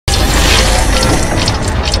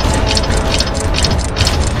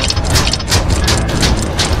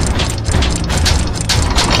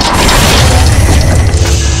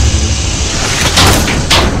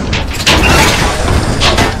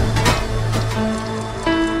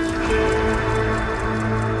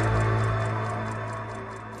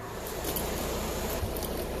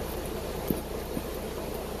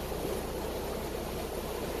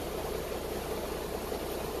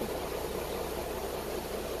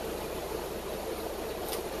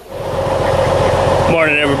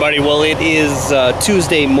everybody. Well, it is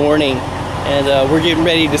Tuesday morning, and we're getting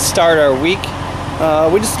ready to start our week.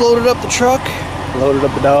 We just loaded up the truck, loaded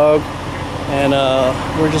up the dog, and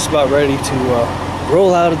we're just about ready to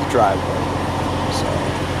roll out of the driveway. So,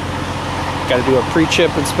 got to do a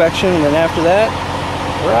pre-chip inspection, and then after that,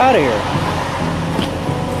 we're out of here.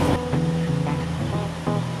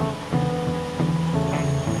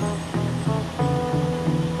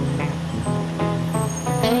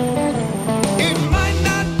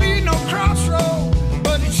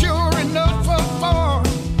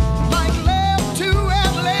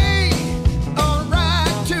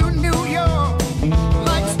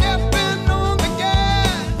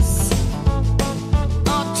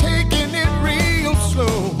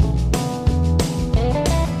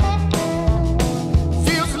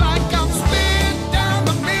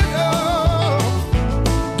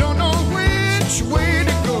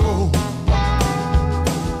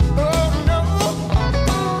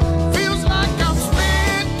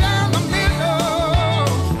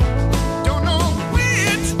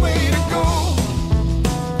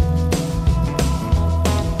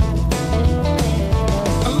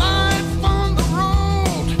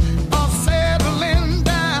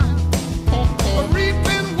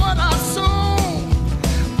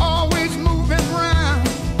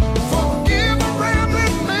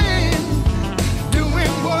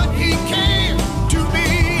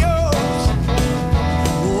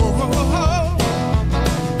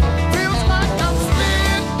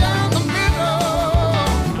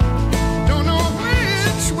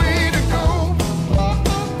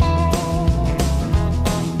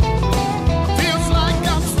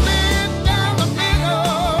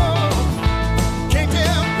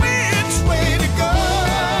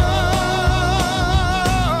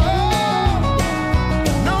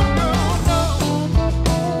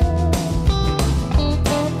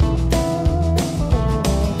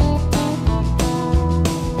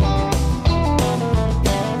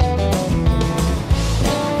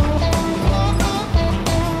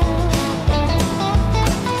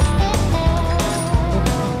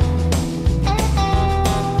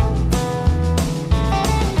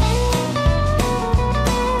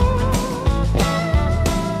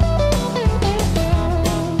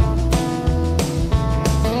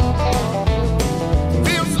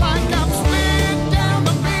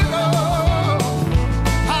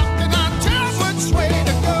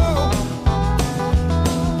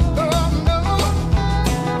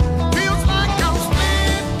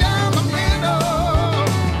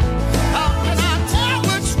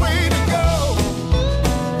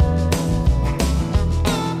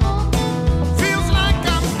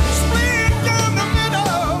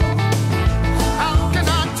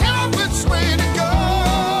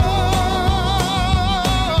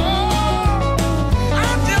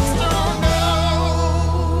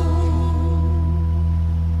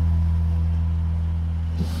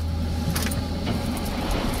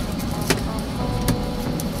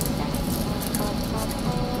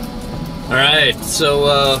 Alright,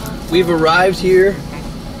 so we've arrived here,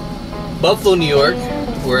 Buffalo, New York.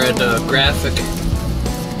 We're at Graphic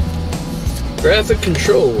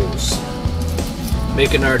Controls,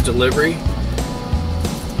 making our delivery.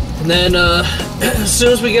 And then as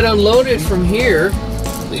soon as we get unloaded from here,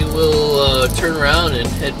 we will turn around and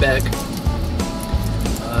head back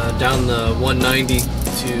down the 190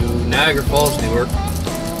 to Niagara Falls, New York,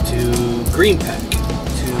 to Green Pack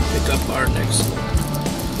to pick up our next load.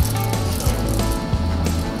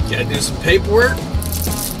 Gotta do some paperwork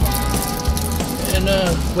and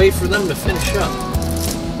wait for them to finish up.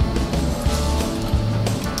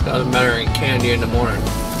 Doesn't matter in candy in the morning.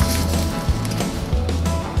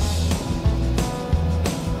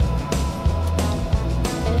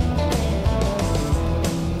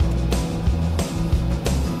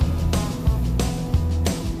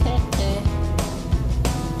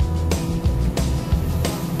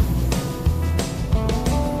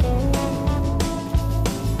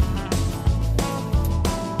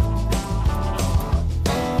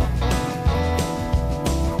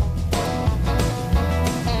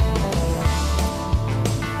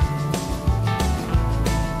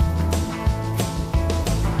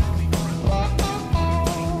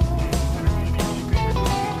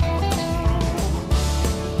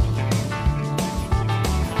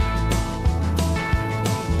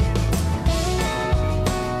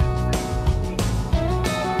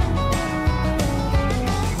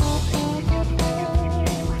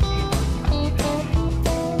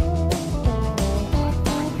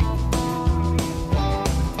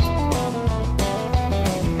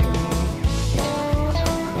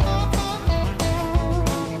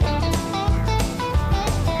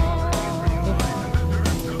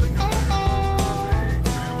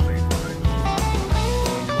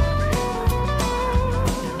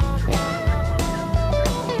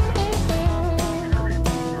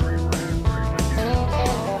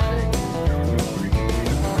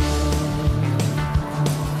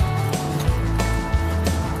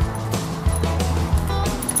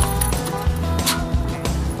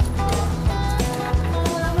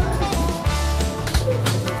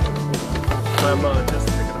 I'm just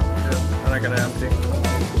picking up. Yeah, and I gotta empty.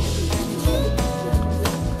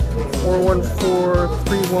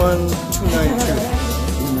 414-31292.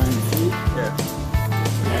 Yeah.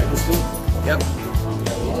 Yep.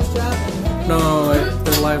 No,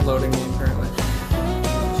 they're live loading me currently.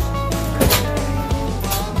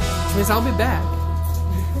 Which means I'll be back.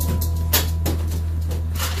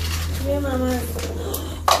 Yeah, Mama.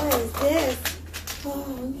 What is this? Oh,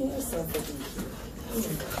 you're so pretty.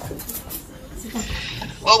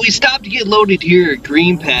 Well, we stopped to get loaded here at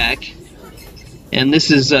Green Pack. And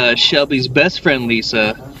this is Shelby's best friend,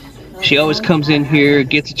 Lisa. She always comes in here,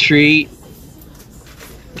 gets a treat,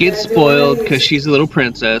 gets spoiled because she's a little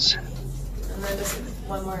princess. And then just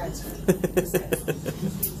one more extra.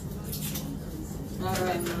 All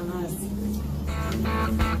right, Mama.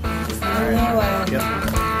 Yep.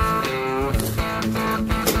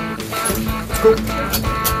 Cool.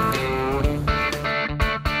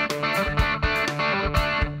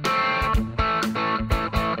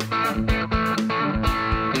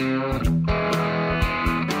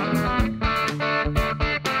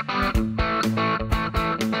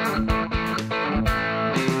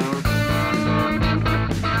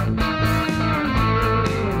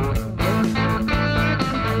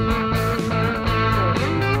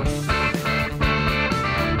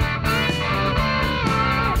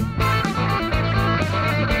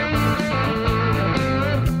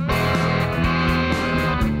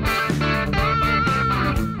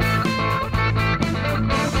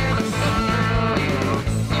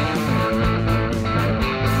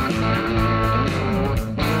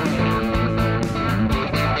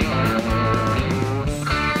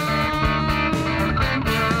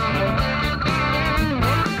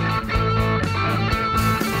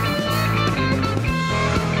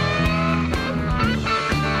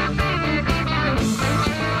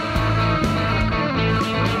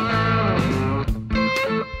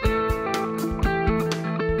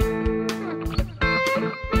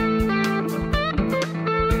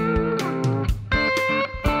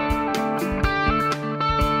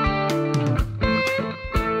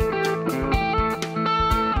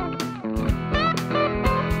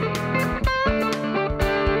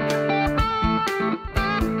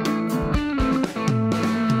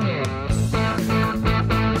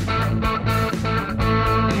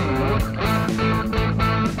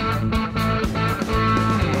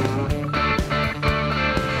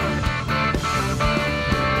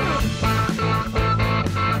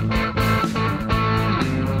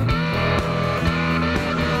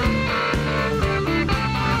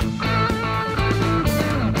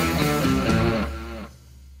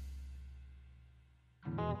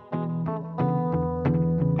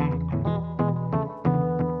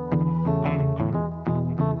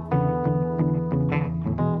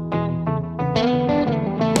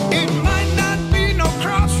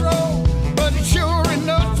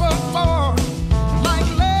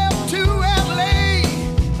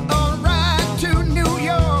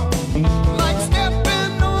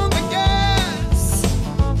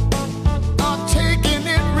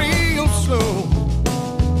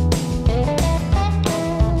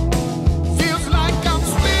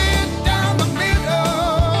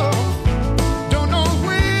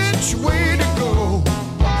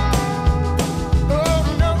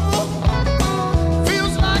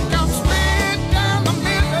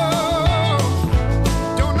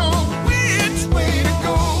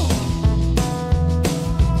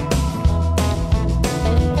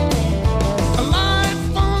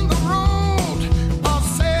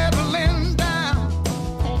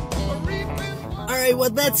 Well,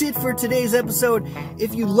 that's it for today's episode.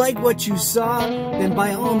 If you like what you saw, then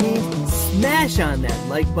by all means, smash on that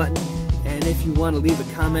like button. And if you want to leave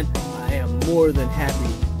a comment, I am more than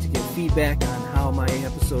happy to get feedback on how my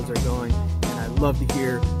episodes are going. And I'd love to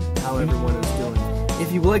hear how everyone is doing.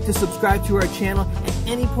 If you would like to subscribe to our channel, at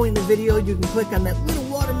any point in the video, you can click on that little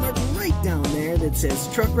watermark right down there that says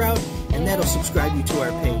Truck Route, and that'll subscribe you to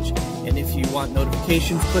our page. And if you want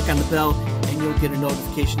notifications, click on the bell, and you'll get a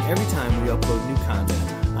notification every time we upload new content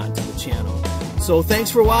onto the channel. So thanks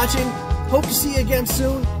for watching. Hope to see you again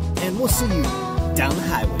soon, and we'll see you down the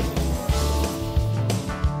highway.